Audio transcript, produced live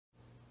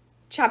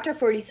Chapter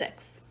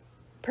 46.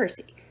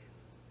 Percy.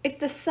 If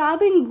the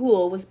sobbing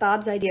ghoul was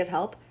Bob's idea of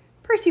help,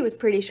 Percy was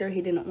pretty sure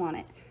he didn't want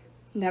it.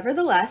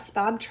 Nevertheless,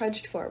 Bob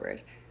trudged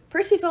forward.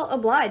 Percy felt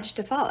obliged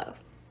to follow.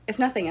 If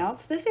nothing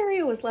else, this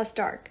area was less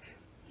dark.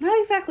 Not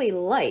exactly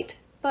light,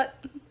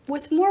 but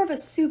with more of a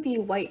soupy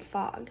white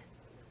fog.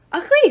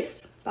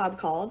 "Achilles!" Bob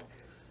called.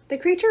 The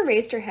creature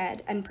raised her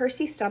head, and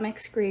Percy's stomach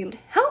screamed,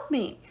 "Help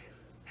me!"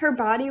 Her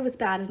body was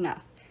bad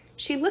enough.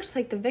 She looked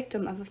like the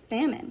victim of a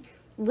famine.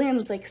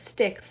 Limbs like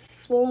sticks,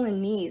 swollen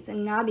knees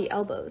and knobby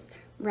elbows,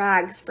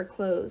 rags for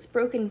clothes,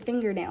 broken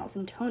fingernails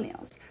and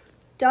toenails.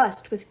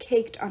 Dust was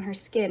caked on her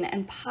skin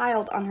and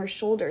piled on her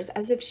shoulders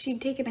as if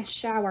she'd taken a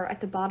shower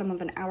at the bottom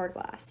of an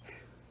hourglass.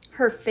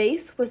 Her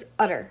face was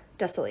utter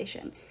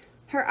desolation.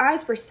 Her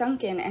eyes were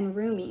sunken and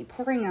rheumy,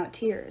 pouring out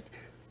tears.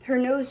 Her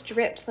nose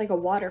dripped like a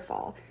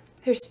waterfall.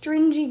 Her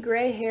stringy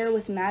gray hair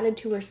was matted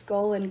to her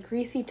skull in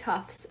greasy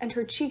tufts, and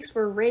her cheeks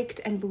were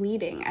raked and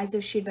bleeding as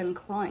if she'd been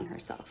clawing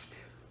herself.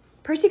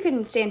 Percy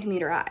couldn't stand to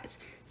meet her eyes,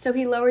 so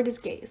he lowered his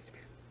gaze.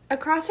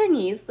 Across her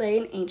knees lay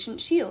an ancient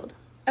shield,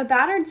 a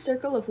battered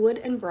circle of wood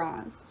and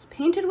bronze,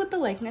 painted with the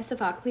likeness of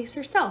Achilles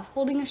herself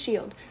holding a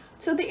shield,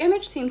 so the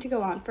image seemed to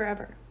go on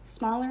forever,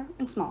 smaller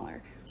and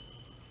smaller.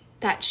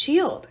 "That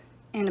shield,"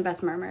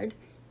 Annabeth murmured.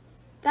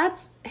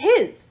 "That's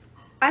his.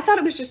 I thought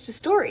it was just a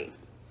story."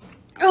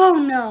 "Oh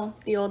no,"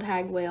 the old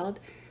hag wailed.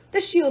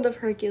 "The shield of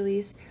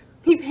Hercules.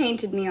 He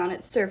painted me on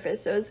its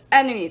surface so his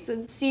enemies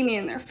would see me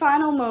in their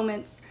final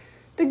moments.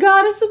 The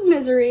goddess of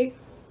misery."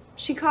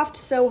 She coughed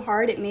so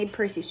hard it made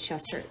Percy's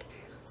chest hurt.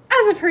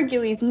 "As if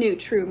Hercules knew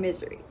true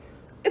misery.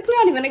 It's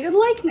not even a good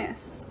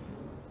likeness."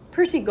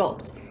 Percy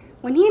gulped.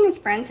 When he and his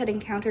friends had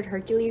encountered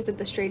Hercules at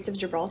the Straits of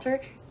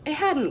Gibraltar, it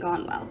hadn't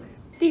gone well.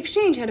 The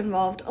exchange had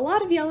involved a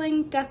lot of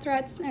yelling, death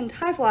threats, and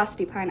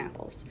high-velocity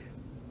pineapples.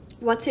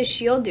 "What's his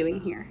shield doing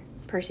here?"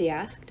 Percy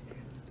asked.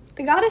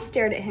 The goddess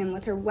stared at him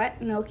with her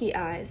wet, milky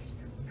eyes.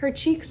 Her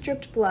cheeks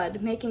dripped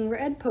blood, making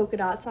red polka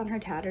dots on her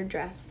tattered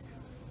dress.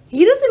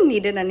 "He doesn't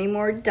need it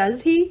anymore,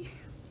 does he?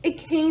 It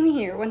came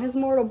here when his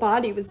mortal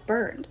body was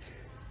burned.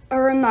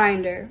 A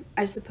reminder,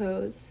 I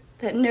suppose,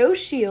 that no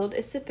shield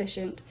is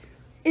sufficient.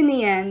 In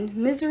the end,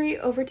 misery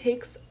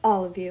overtakes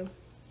all of you,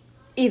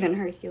 even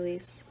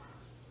Hercules."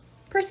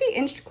 Percy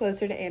inched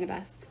closer to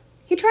Annabeth.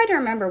 He tried to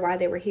remember why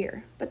they were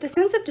here, but the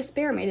sense of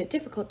despair made it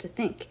difficult to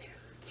think.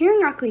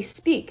 Hearing Achilles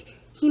speak,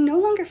 he no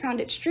longer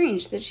found it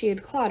strange that she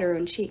had clawed her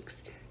own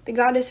cheeks. The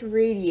goddess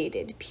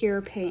radiated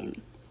pure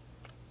pain.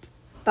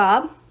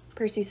 "Bob,"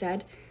 Percy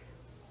said,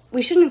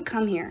 "we shouldn't have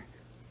come here."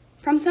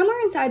 From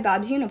somewhere inside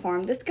Bob's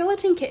uniform, the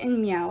skeleton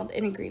kitten meowed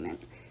in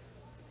agreement.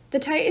 The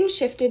Titan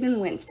shifted and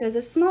winced as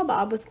if small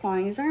Bob was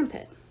clawing his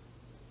armpit.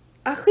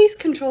 "Achilles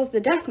controls the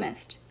death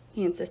mist,"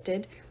 he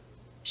insisted.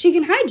 "She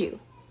can hide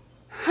you."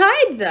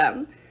 "Hide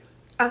them?"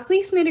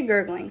 Achilles made a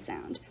gurgling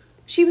sound.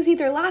 She was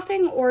either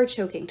laughing or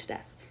choking to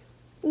death.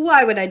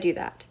 "Why would I do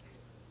that?"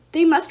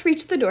 "They must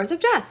reach the doors of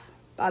death,"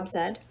 Bob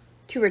said,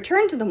 "to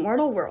return to the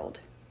mortal world."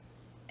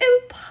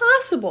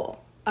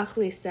 "Impossible,"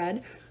 Achilles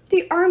said.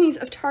 "The armies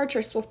of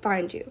Tartarus will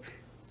find you.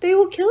 They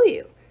will kill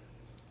you."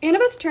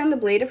 Annabeth turned the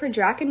blade of her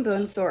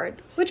draken-bone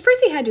sword, which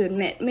Percy had to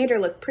admit made her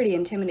look pretty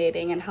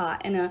intimidating and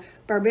hot in a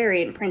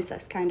barbarian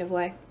princess kind of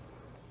way.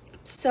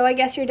 "So I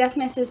guess your death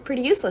mist is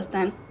pretty useless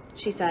then,"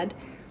 she said.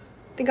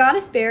 The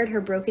goddess bared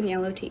her broken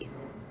yellow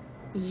teeth.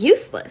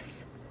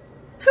 "Useless?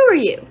 Who are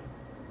you?"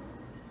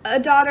 "A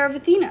daughter of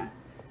Athena."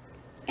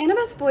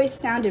 Annabeth's voice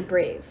sounded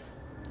brave,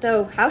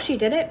 though how she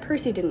did it,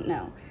 Percy didn't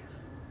know.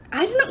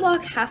 "I didn't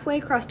walk halfway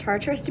across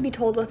Tartarus to be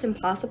told what's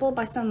impossible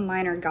by some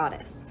minor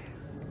goddess."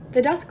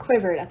 The dust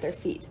quivered at their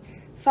feet.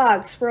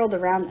 Fog swirled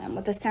around them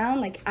with a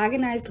sound like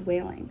agonized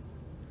wailing.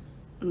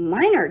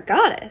 "Minor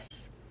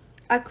goddess?"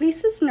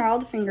 Achilles'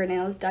 gnarled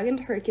fingernails dug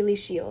into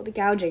Hercules' shield,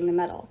 gouging the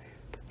metal.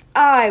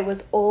 "I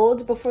was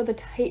old before the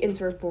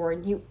Titans were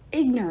born, you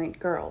ignorant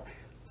girl.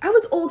 I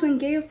was old when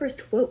Gaia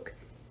first woke.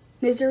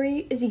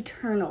 Misery is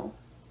eternal.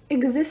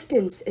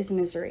 Existence is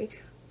misery.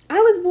 I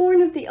was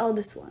born of the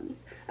eldest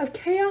ones, of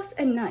chaos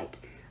and night.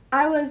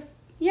 I was—"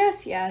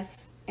 "Yes,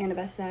 yes,"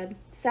 Annabeth said.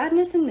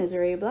 "Sadness and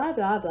misery, blah,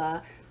 blah,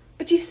 blah.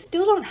 But you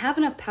still don't have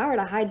enough power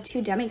to hide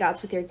two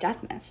demigods with your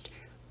death mist.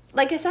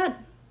 Like I said,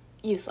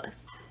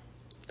 useless."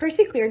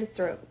 Percy cleared his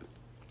throat.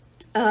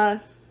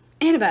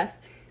 Annabeth."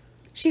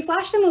 She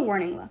flashed him a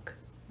warning look.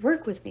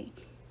 "Work with me."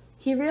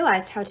 He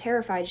realized how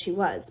terrified she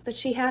was, but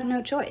she had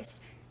no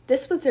choice.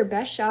 This was their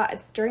best shot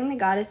at stirring the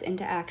goddess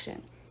into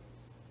action.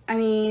 "I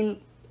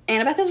mean,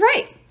 Annabeth is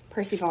right,"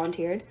 Percy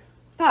volunteered.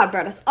 "Bob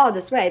brought us all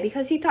this way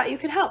because he thought you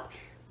could help,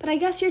 but I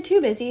guess you're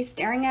too busy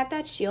staring at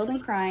that shield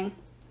and crying.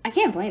 I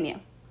can't blame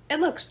you.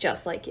 It looks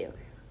just like you."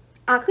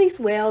 Achilles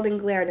wailed and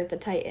glared at the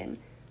Titan.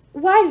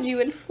 "Why did you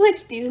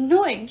inflict these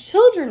annoying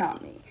children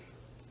on me?"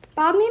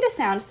 Bob made a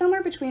sound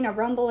somewhere between a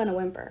rumble and a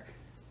whimper.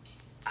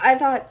 I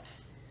thought...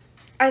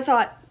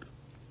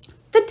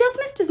 "The death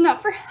mist is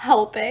not for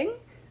helping,"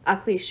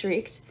 Achilles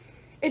shrieked.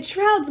 "It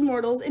shrouds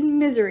mortals in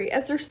misery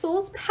as their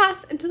souls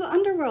pass into the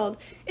underworld.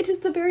 It is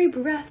the very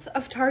breath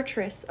of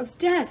Tartarus, of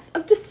death,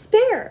 of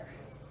despair."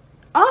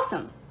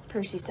 "Awesome,"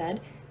 Percy said.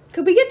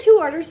 Could we get 2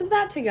 orders of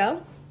that to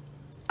go?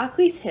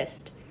 Achilles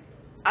hissed.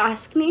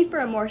 Ask me for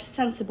a more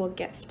sensible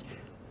gift.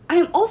 I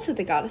am also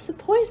the goddess of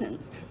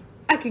poisons.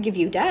 I could give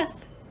you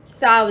death.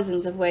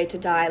 Thousands of ways to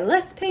die,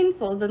 less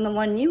painful than the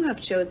one you have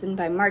chosen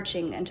by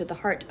marching into the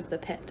heart of the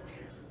pit.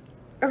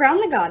 Around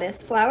the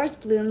goddess, flowers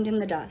bloomed in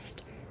the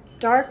dust.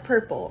 Dark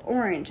purple,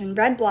 orange, and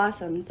red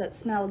blossoms that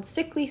smelled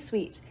sickly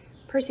sweet.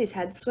 Percy's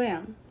head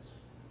swam.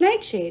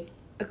 Nightshade,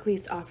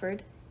 Achilles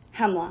offered.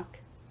 Hemlock.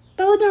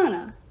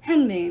 Belladonna,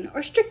 henbane,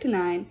 or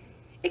strychnine.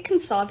 It can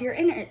dissolve your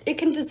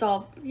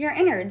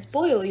innards,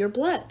 boil your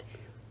blood.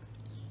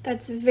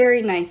 That's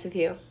very nice of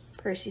you,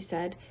 Percy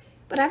said,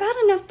 but I've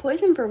had enough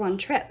poison for one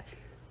trip.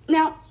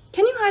 Now,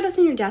 can you hide us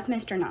in your death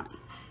mist or not?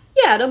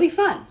 Yeah, it'll be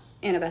fun,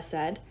 Annabeth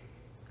said.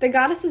 The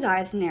goddess's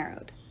eyes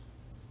narrowed.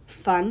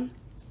 Fun?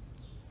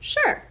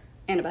 Sure,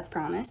 Annabeth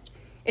promised.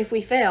 If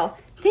we fail,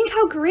 think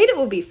how great it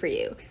will be for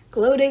you.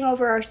 Gloating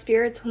over our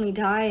spirits when we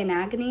die in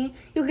agony,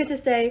 you'll get to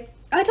say,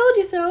 I told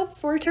you so,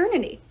 for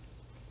eternity.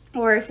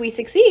 Or if we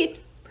succeed,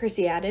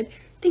 Percy added,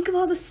 think of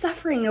all the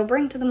suffering you'll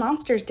bring to the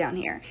monsters down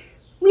here.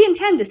 We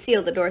intend to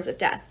seal the doors of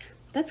death.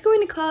 That's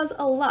going to cause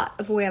a lot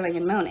of wailing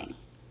and moaning.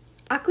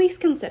 Achilles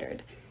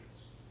considered.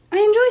 I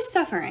enjoy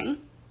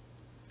suffering.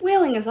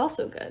 Wailing is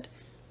also good.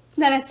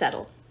 Then it's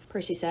settled,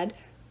 Percy said.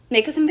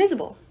 Make us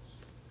invisible.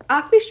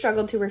 Achilles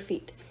struggled to her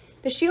feet.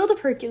 The shield of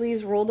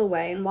Hercules rolled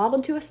away and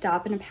wobbled to a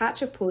stop in a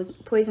patch of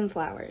poison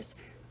flowers.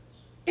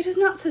 It is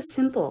not so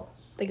simple,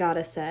 the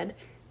goddess said.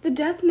 The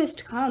death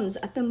mist comes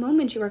at the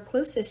moment you are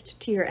closest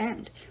to your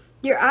end.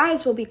 Your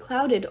eyes will be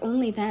clouded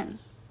only then.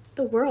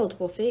 The world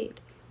will fade.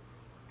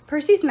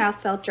 Percy's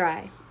mouth felt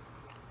dry.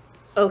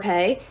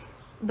 Okay,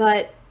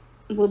 but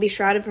we'll be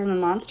shrouded from the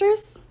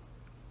monsters?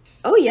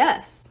 Oh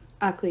yes,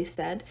 Achilles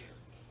said.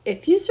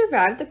 If you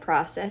survive the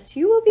process,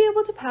 you will be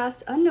able to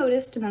pass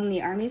unnoticed among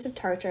the armies of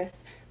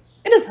Tartarus.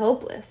 It is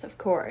hopeless, of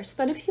course,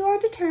 but if you are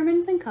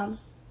determined, then come.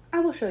 I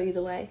will show you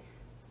the way.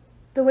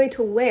 The way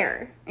to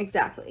where,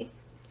 exactly?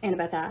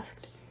 Annabeth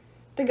asked.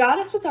 The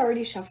goddess was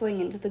already shuffling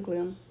into the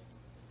gloom.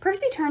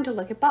 Percy turned to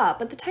look at Bob,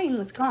 but the Titan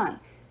was gone.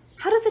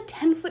 How does a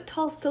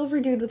 10-foot-tall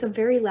silver dude with a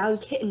very loud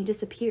kitten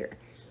disappear?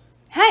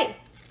 Hey,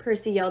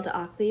 Percy yelled to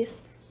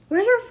Achilles.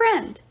 Where's our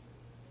friend?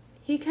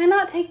 He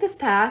cannot take this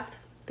path,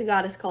 the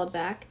goddess called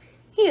back.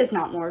 He is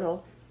not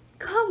mortal.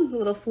 Come,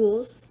 little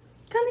fools.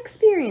 Come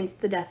experience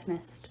the death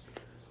mist.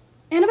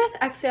 Annabeth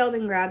exhaled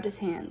and grabbed his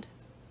hand.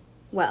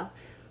 Well,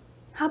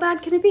 how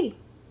bad can it be?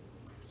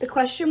 The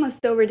question was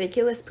so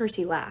ridiculous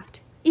Percy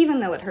laughed, even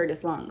though it hurt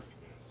his lungs.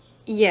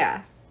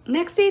 Yeah.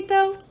 Next date,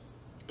 though?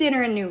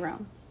 Dinner in New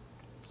Rome.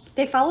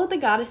 They followed the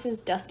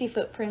goddess's dusty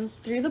footprints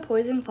through the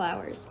poison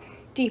flowers,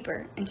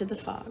 deeper into the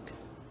fog.